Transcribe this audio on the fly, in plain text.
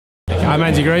I'm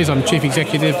Andy Grays, I'm Chief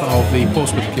Executive of the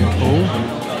Portsmouth Guildhall,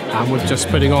 and we're just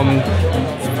putting on,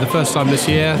 for the first time this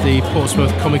year, the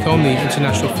Portsmouth Comic Con, the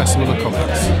International Festival of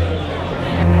Comics.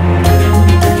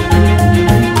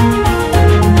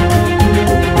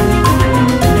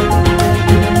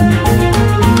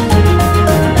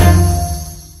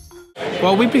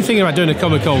 Well, we've been thinking about doing a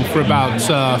Comic Con for about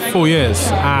 4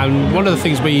 years, and one of the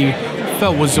things we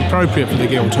felt was appropriate for the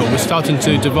Guildhall was starting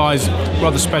to devise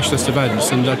rather specialist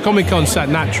events, and Comic Con sat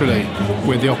naturally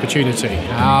with the opportunity.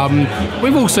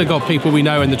 We've also got people we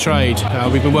know in the trade.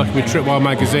 We've been working with Tripwire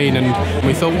magazine, and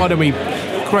we thought, why don't we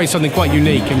create something quite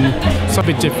unique and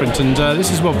something different, and this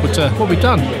is what we've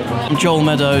done. I'm Joel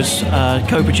Meadows,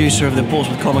 co-producer of the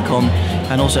Portsmouth Comic Con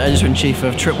and also editor-in-chief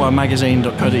of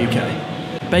tripwiremagazine.co.uk.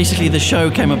 Basically, the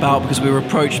show came about because we were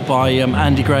approached by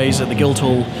Andy Grays at the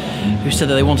Guildhall, who said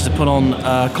that they wanted to put on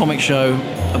a comic show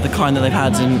of the kind that they've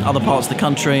had in other parts of the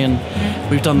country, and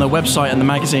we've done the website and the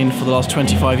magazine for the last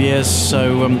 25 years,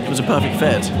 so it was a perfect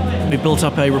fit. We built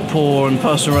up a rapport and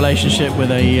personal relationship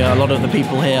with a lot of the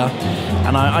people here,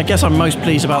 and I guess I'm most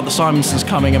pleased about the Simonsons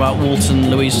coming, about Walt and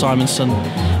Louise Simonson,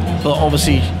 but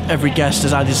obviously every guest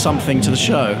has added something to the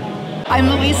show. I'm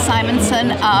Louise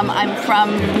Simonson. I'm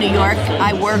from New York.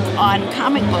 I work on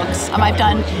comic books. I've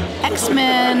done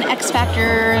X-Men,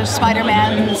 X-Factor,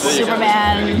 Spider-Man,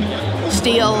 Superman,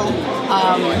 Steel,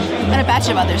 and a batch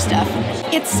of other stuff.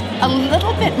 It's a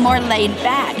little bit more laid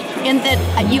back in that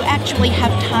you actually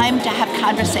have time to have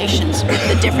conversations with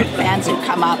the different fans who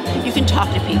come up. You can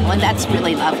talk to people, and that's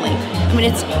really lovely. I mean,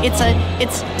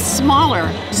 it's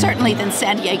smaller, certainly, than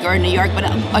San Diego or New York, but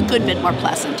a good bit more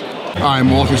pleasant. I'm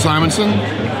Walt Louise Simonson.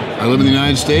 I live in the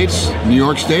United States, New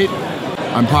York State.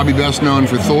 I'm probably best known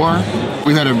for Thor.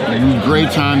 We've had a great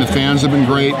time. The fans have been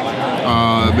great,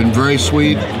 been very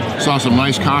sweet. Saw some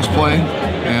nice cosplay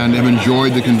and have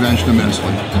enjoyed the convention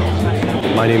immensely.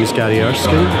 My name is Gary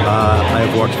Erskine. I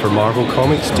have worked for Marvel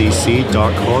Comics, DC,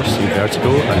 Dark Horse and Vertigo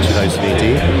in 2000 AD,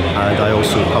 and I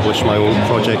also publish my own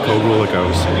project called Roller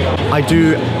Girls. I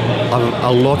do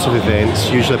a lot of events,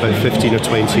 usually about 15 or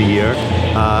 20 a year.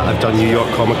 I've done New York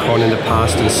Comic Con in the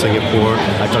past in Singapore.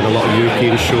 I've done a lot of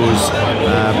European shows,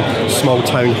 small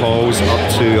town halls up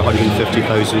to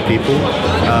 150,000 people.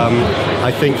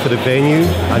 I think for the venue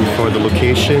and for the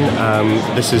location,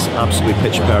 this is absolutely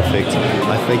pitch perfect.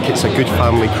 I think it's a good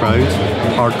family crowd,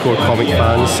 hardcore comic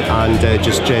fans, and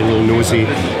just general nosy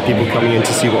people coming in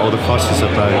to see what all the fuss is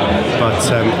about.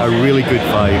 But a really good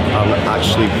vibe. I'm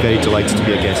actually very delighted to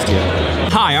be a guest here.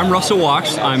 Hi, I'm Russell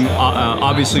Walks. I'm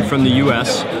obviously from the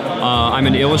US. I'm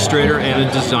an illustrator and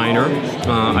a designer.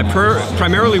 I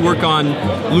primarily work on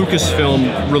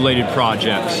Lucasfilm related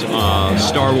projects,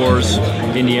 Star Wars,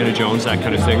 Indiana Jones, that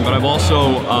kind of thing, but I've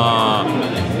also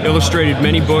illustrated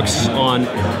many books on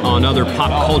other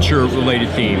pop culture related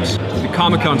themes. The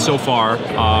Comic-Con so far,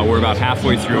 we're about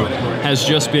halfway through, has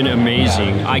just been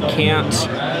amazing. I can't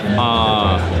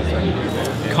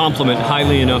compliment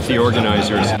highly enough the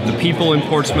organizers. The people in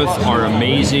Portsmouth are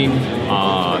amazing.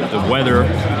 The weather,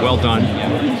 well done,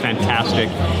 fantastic.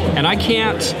 And I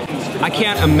can't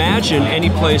imagine any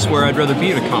place where I'd rather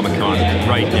be at a Comic-Con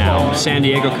right now. San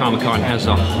Diego Comic-Con has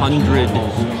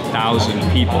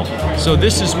 100,000 people. So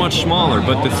this is much smaller,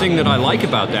 but the thing that I like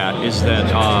about that is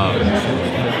that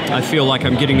I feel like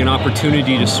I'm getting an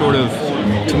opportunity to sort of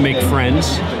make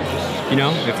friends, you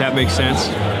know, if that makes sense,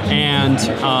 and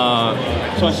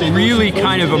really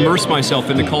kind of immerse myself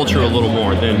in the culture a little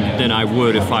more than I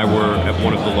would if I were at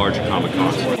one of the larger Comic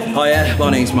Cons. Hiya, my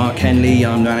name's Mark Henley.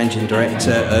 I'm the Managing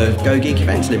Director of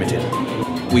GoGeekEvents Limited.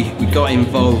 We got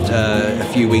involved a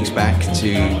few weeks back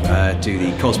to do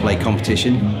the cosplay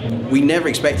competition. We never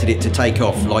expected it to take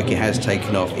off like it has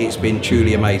taken off. It's been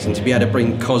truly amazing to be able to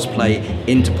bring cosplay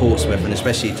into Portsmouth, and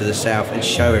especially to the south, and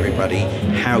show everybody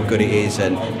how good it is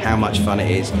and how much fun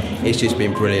it is. It's just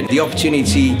been brilliant. The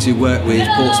opportunity to work with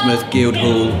Portsmouth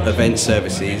Guildhall Event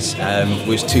Services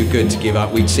was too good to give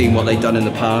up. We'd seen what they'd done in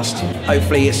the past.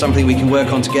 Hopefully it's something we can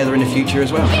work on together in the future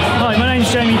as well. Hi, my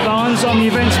name's Jamie Barnes. I'm the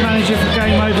events manager for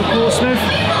Game Over Portsmouth.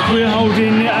 We're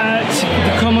holding at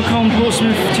the Comic-Con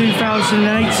Portsmouth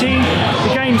 2018,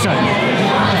 the Game Zone.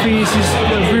 I think this is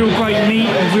a real great meet,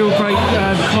 a real great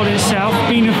con itself.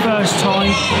 Being the first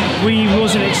time, we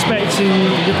wasn't expecting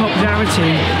the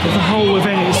popularity of the whole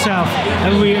event itself.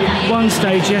 And we, at one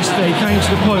stage yesterday, came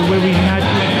to the point where we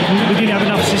didn't have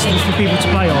enough systems for people to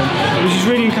play on, which is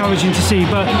really encouraging to see.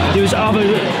 But there was other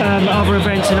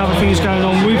events and other things going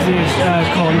on with the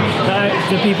con that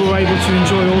the people were able to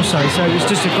enjoy also. So it was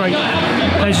just a great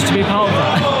pleasure to be a part of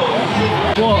that.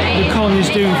 what the con is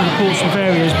doing for the Portsmouth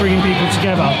area is bringing people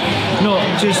together, not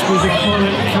just with the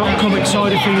comic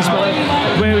side of things, but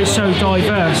where it's so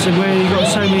diverse and where you've got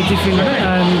so many different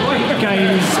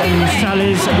games and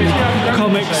sellers and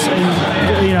comics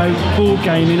and board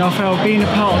gaming. I felt being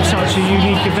a part of such a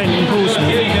unique event in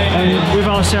Portsmouth, and with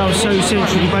ourselves so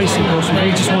centrally based in Portsmouth,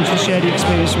 we just wanted to share the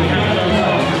experience with you.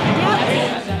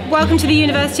 Welcome to the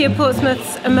University of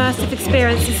Portsmouth's Immersive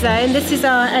Experiences Zone. This is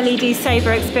our LED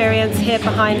Sabre experience here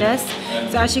behind us.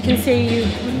 So as you can see,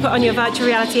 you put on your virtual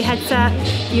reality headset,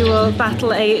 you will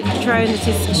battle a drone that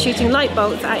is shooting light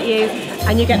bolts at you,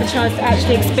 and you get the chance to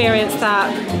actually experience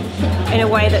that in a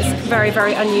way that's very,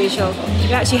 very unusual.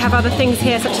 We actually have other things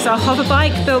here, such as our hover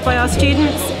bike built by our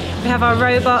students. We have our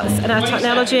robots and our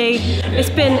technology. It's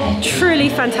been a truly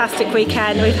fantastic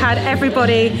weekend. We've had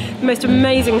everybody, the most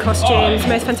amazing costumes,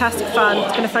 most fantastic fun.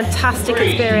 It's been a fantastic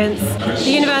experience. The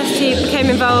university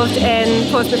became involved in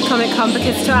Portsmouth Comic Con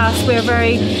because to us we're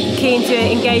very keen to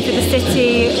engage with the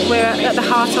city. We're at the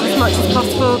heart of as much as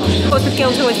possible. Portsmouth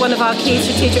Guildhall is one of our key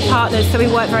strategic partners, so we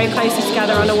work very closely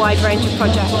together on a wide range of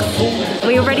projects.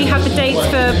 We already have the dates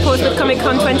for Portsmouth Comic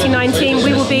Con 2019.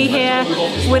 We will be here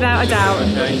without a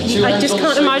doubt. I just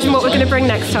can't imagine what we're going to bring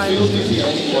next time.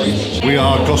 We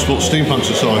are Gosport Steampunk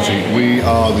Society. We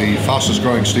are the fastest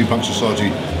growing steampunk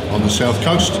society on the south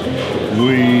coast.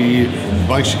 We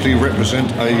basically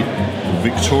represent a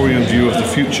Victorian view of the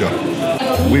future.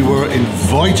 We were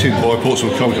invited by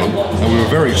Portsmouth Comic Con, and we were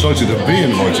very excited to be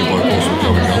invited by Portsmouth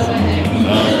Comic Con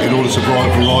in order to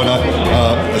provide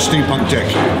a steampunk deck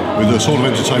with the sort of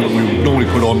entertainment we would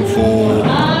normally put on for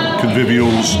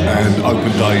convivials and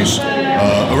open days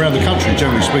around the country,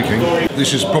 generally speaking.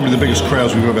 This is probably the biggest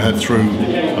crowds we've ever had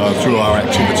through our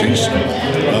activities.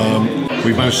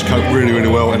 We've managed to cope really, really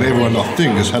well, and everyone, I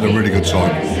think, has had a really good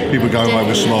time. People are going away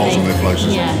with smiles on their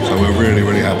faces, so we're really,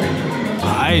 really happy.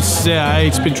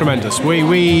 It's been tremendous.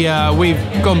 We've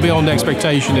gone beyond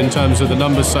expectation in terms of the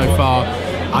numbers so far.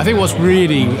 I think what's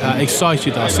really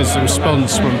excited us is the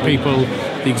response from people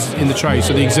in the trade,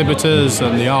 so the exhibitors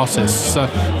and the artists.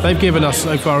 They've given us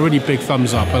so far a really big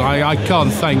thumbs up, and I can't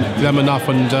thank them enough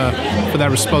and for their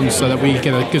response, so that we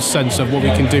get a good sense of what we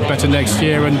can do better next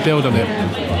year and build on it.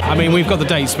 I mean, we've got the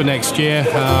dates for next year,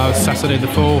 Saturday the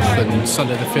 4th and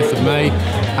Sunday the 5th of May,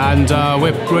 and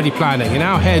we're already planning. In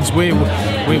our heads, we've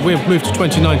moved to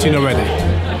 2019 already.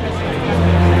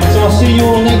 So I'll see you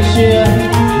all next year,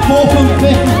 4th and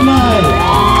 5th of May.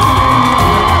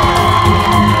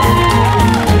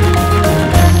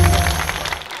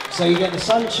 So you get the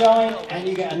sunshine and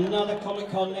you get another Comic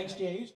Con next year.